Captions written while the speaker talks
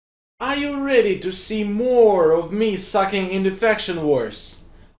Are you ready to see more of me sucking in the faction wars?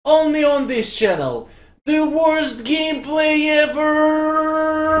 Only on this channel, the worst gameplay ever!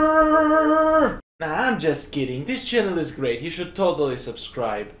 Nah, I'm just kidding, this channel is great, you should totally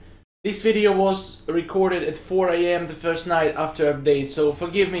subscribe. This video was recorded at 4 AM the first night after update, so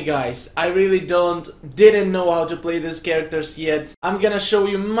forgive me guys, I really didn't know how to play these characters yet. I'm gonna show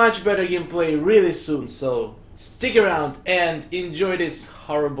you much better gameplay really soon, so stick around and enjoy this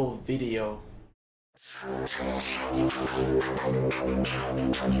horrible video.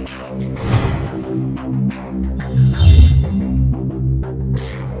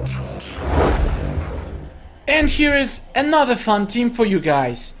 And here is another fun team for you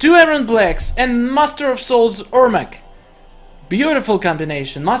guys. Two Erron Blacks and Master of Souls Ermac. Beautiful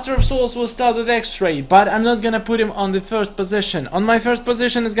combination. Master of Souls will start with X-Ray, but I'm not gonna put him on the first position. On my first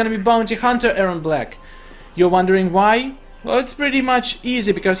position is gonna be Bounty Hunter Erron Black. You're wondering why? Well, it's pretty much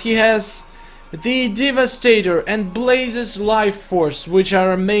easy because he has the Devastator and Blaze's Life Force, which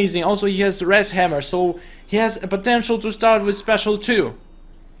are amazing. Also, he has Res Hammer, so he has a potential to start with Special 2.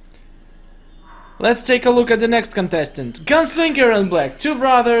 Let's take a look at the next contestant. Gunslinger Erron Black, two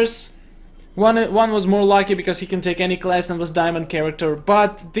brothers. One was more lucky because he can take any class and was Diamond character,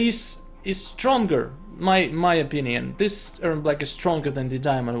 but this is stronger, my opinion. This Erron Black is stronger than the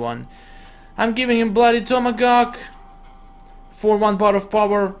Diamond one. I'm giving him Bloody Tomahawk for 1 bar of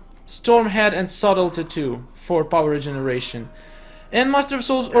power, Stormhead and Subtlety 2 for power regeneration. And Master of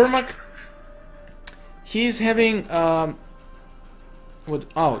Souls Ermac, he's having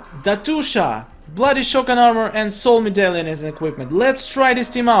Datusha, Bloody Shotgun Armor and Soul Medallion as an equipment. Let's try this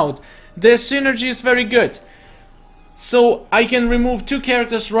team out. Their synergy is very good. So I can remove two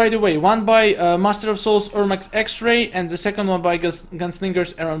characters right away. One by Master of Souls Ermac X-Ray and the second one by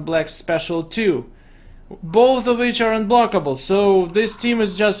Gunslinger's Erron Black Special 2. Both of which are unblockable. So this team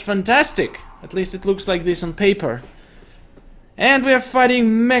is just fantastic. At least it looks like this on paper. And we are fighting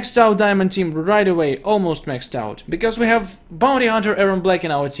maxed out Diamond team right away. Almost maxed out. Because we have Bounty Hunter Erron Black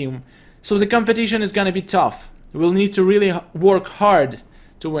in our team. So the competition is gonna be tough. We'll need to really work hard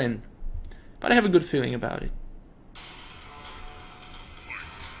to win. But I have a good feeling about it.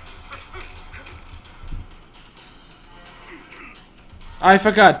 I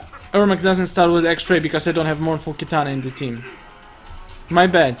forgot. Ermac doesn't start with X-Ray because I don't have Mournful Katana in the team. My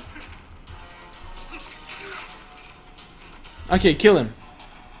bad. Okay, kill him.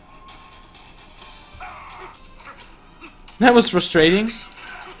 That was frustrating.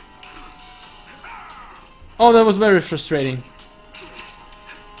 Oh, that was very frustrating.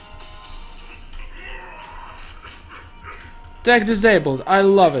 Tag disabled. I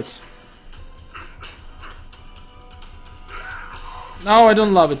love it. No, I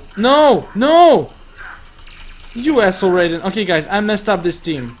don't love it. No! No! You asshole Raiden. Okay, guys, I messed up this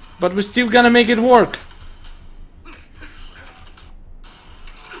team. But we're still gonna make it work.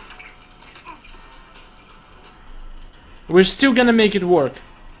 We're still gonna make it work.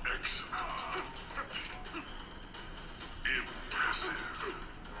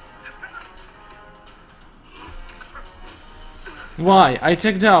 Why? I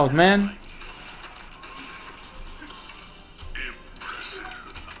tagged out, man.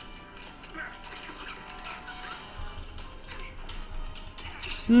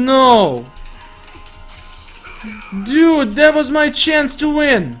 No! Dude, that was my chance to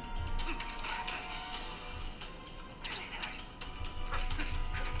win!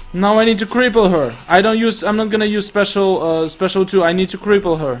 Now I need to cripple her. I'm not gonna use special 2, I need to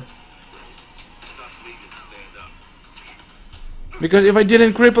cripple her. Because if I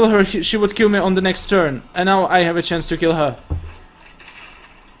didn't cripple her, she would kill me on the next turn. And now I have a chance to kill her.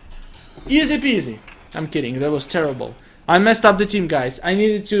 Easy peasy. I'm kidding, that was terrible. I messed up the team, guys. I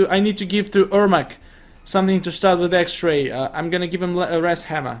need to give to Ermac something to start with X-Ray. I'm gonna give him a Res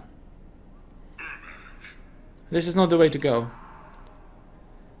Hammer. This is not the way to go.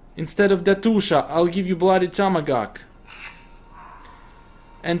 Instead of Datusha, I'll give you Bloody Tomahawk.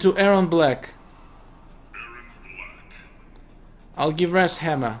 And to Erron Black, I'll give Res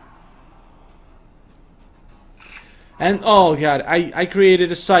Hammer. And oh god, I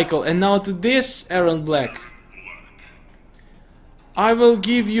created a cycle. And now to this Erron Black, I will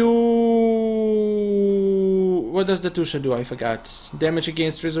give you... What does Datusha do? I forgot. Damage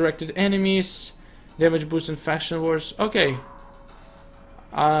against resurrected enemies. Damage boost in faction wars. Okay.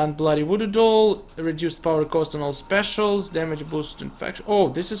 And Bloody Voodoo Doll. Reduced power cost on all specials. Damage boost in faction... Oh,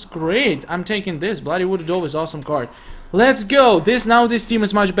 this is great. I'm taking this. Bloody Voodoo Doll is awesome card. Let's go. Now this team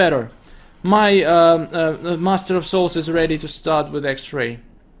is much better. My Master of Souls is ready to start with X-Ray.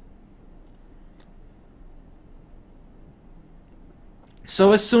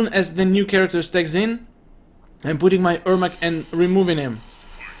 So as soon as the new character stacks in, I'm putting my Ermac and removing him.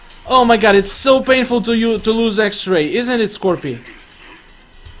 Oh my god, it's so painful to lose X-Ray, isn't it, Scorpy?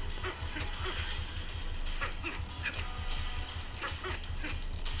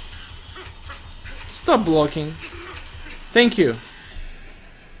 Stop blocking. Thank you.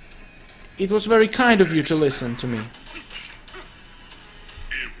 It was very kind of you to listen to me.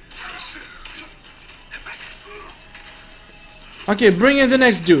 Okay, bring in the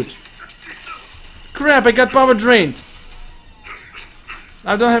next dude. Crap, I got power drained.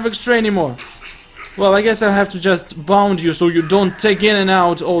 I don't have X-Ray anymore. Well, I guess I'll have to just bound you so you don't take in and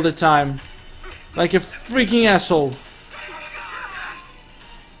out all the time. Like a freaking asshole.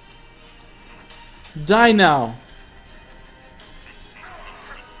 Die now.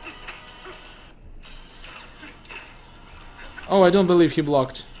 Oh, I don't believe he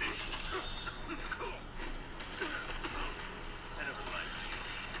blocked.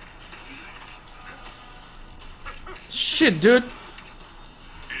 Shit, dude.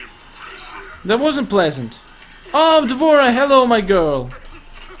 That wasn't pleasant. Oh, Dvora, hello, my girl.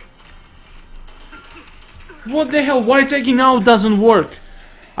 What the hell? Why taking out doesn't work?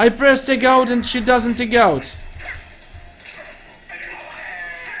 I press take out and she doesn't take out.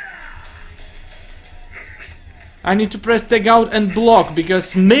 I need to press take out and block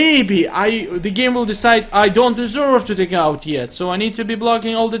because maybe the game will decide I don't deserve to take out yet, so I need to be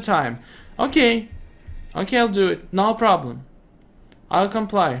blocking all the time. Okay. Okay, I'll do it. No problem. I'll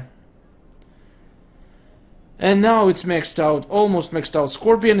comply. And now it's maxed out. Almost maxed out.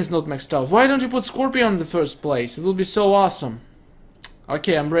 Scorpion is not maxed out. Why don't you put Scorpion in the first place? It will be so awesome.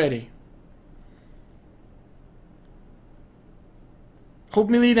 Okay, I'm ready. Hope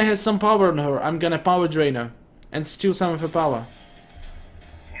Melina has some power on her. I'm gonna power drain her. And steal some of her power.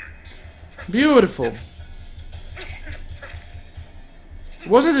 Beautiful.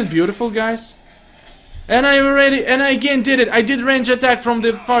 Wasn't it beautiful, guys? And I again did it. I did range attack from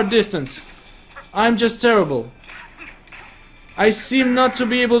the far distance. I'm just terrible. I seem not to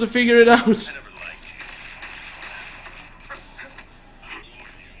be able to figure it out.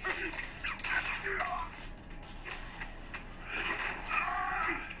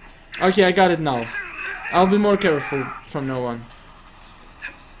 Okay, I got it now. I'll be more careful from now on.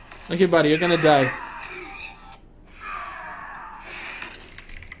 Okay, buddy, you're gonna die.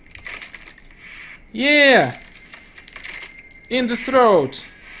 Yeah! In the throat.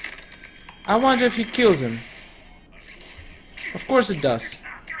 I wonder if he kills him. Of course it does.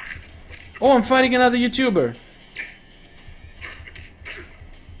 Oh, I'm fighting another YouTuber.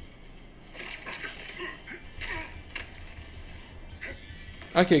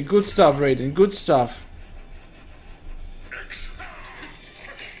 Okay, good stuff, Raiden. Good stuff.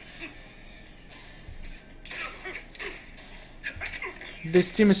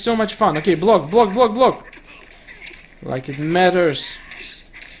 This team is so much fun. Okay, block, block, block, block. Like it matters.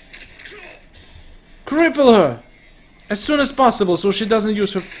 Cripple her! As soon as possible so she doesn't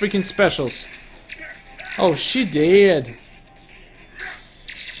use her freaking specials. Oh, she did.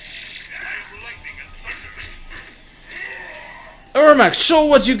 Ermac, show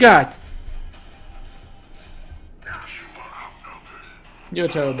what you got! You're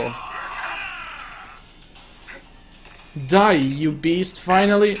terrible. Die, you beast,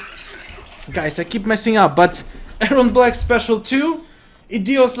 finally. Guys, I keep messing up, but Erron Black Special 2, it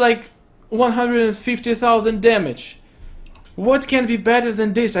deals like 150,000 damage. What can be better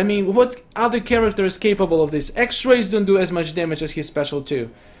than this? I mean, what other character is capable of this? X-Rays don't do as much damage as his Special 2.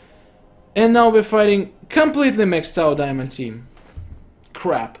 And now we're fighting completely maxed out Diamond team.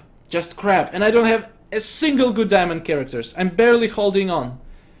 Crap. Just crap. And I don't have a single good Diamond characters. I'm barely holding on.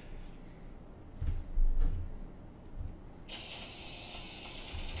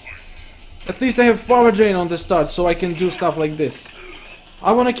 At least I have power drain on the start, so I can do stuff like this.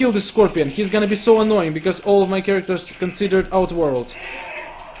 I wanna kill this Scorpion. He's gonna be so annoying because all of my characters considered Outworld.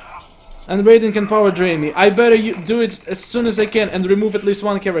 And Raiden can power drain me. I better do it as soon as I can and remove at least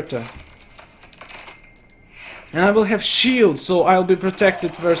one character. And I will have shield, so I'll be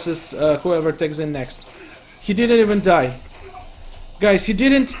protected versus whoever takes in next. He didn't even die. Guys, he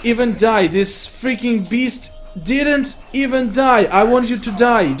didn't even die. This freaking beast didn't even die. I want you to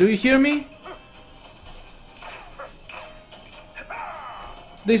die. Do you hear me?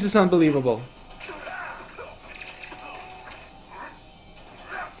 This is unbelievable.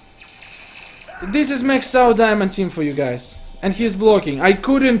 This is maxed out Diamond team for you guys. And he's blocking. I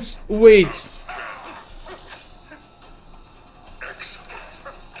couldn't wait.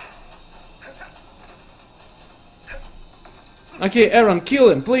 Okay, Erron,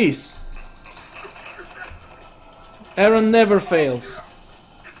 kill him, please. Erron never fails.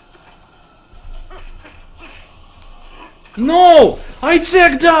 No! I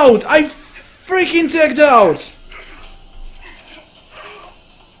tagged out! I freaking tagged out!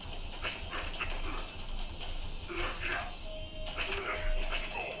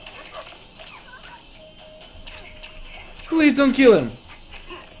 Please don't kill him.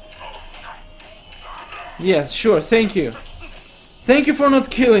 Yeah, sure, thank you. Thank you for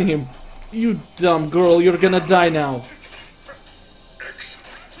not killing him. You dumb girl, you're gonna die now.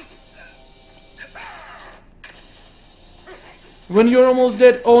 When you're almost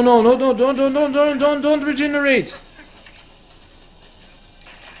dead. Oh no, no, no, don't regenerate.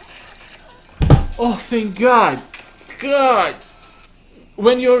 Oh, thank God. God.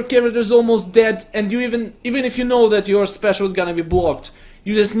 When your character is almost dead, and you even if you know that your special is gonna be blocked,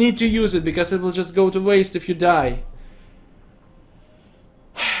 you just need to use it because it will just go to waste if you die.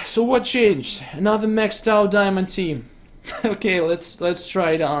 So what changed? Another maxed out diamond team. Okay, let's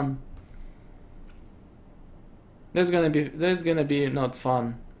try it on. That's gonna be not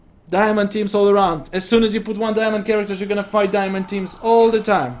fun. Diamond teams all around. As soon as you put one diamond character, you're gonna fight diamond teams all the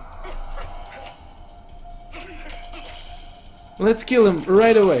time. Let's kill him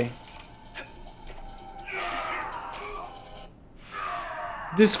right away.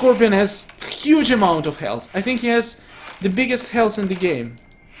 This Scorpion has huge amount of health. I think he has the biggest health in the game.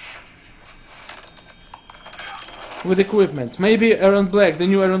 With equipment. Maybe Erron Black, the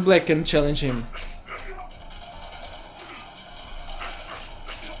new Erron Black, can challenge him.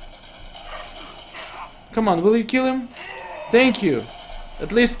 Come on, will you kill him? Thank you.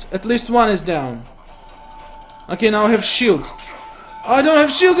 At least one is down. Okay, now I have shield. I don't have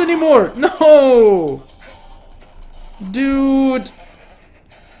shield anymore! No! Dude!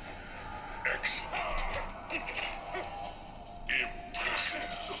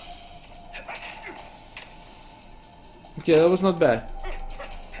 Okay, that was not bad.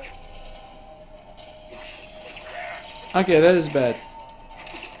 Okay, that is bad.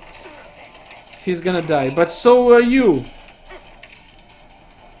 He's gonna die, but so are you!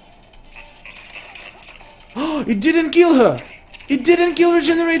 Oh, it didn't kill her! It didn't kill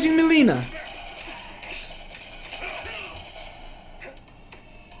regenerating Melina!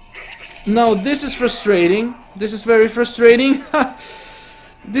 Now this is frustrating. This is very frustrating.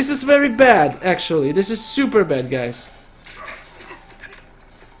 This is very bad, actually. This is super bad, guys.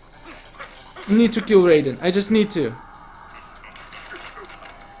 Need to kill Raiden. I just need to.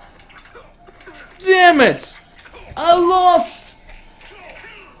 Damn it! I lost!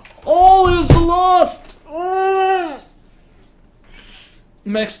 All is lost!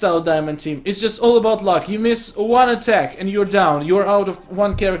 Maxed out diamond team. It's just all about luck. You miss one attack and you're down. You're out of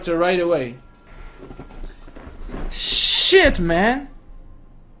one character right away. Shit, man!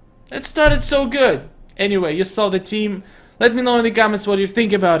 It started so good. Anyway, you saw the team. Let me know in the comments what you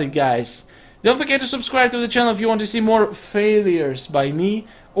think about it, guys. Don't forget to subscribe to the channel if you want to see more failures by me,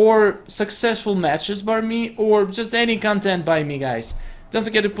 or successful matches by me, or just any content by me, guys. Don't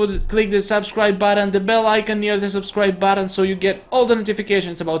forget to click the subscribe button, the bell icon near the subscribe button, so you get all the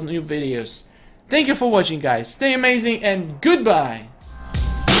notifications about new videos. Thank you for watching, guys. Stay amazing and goodbye!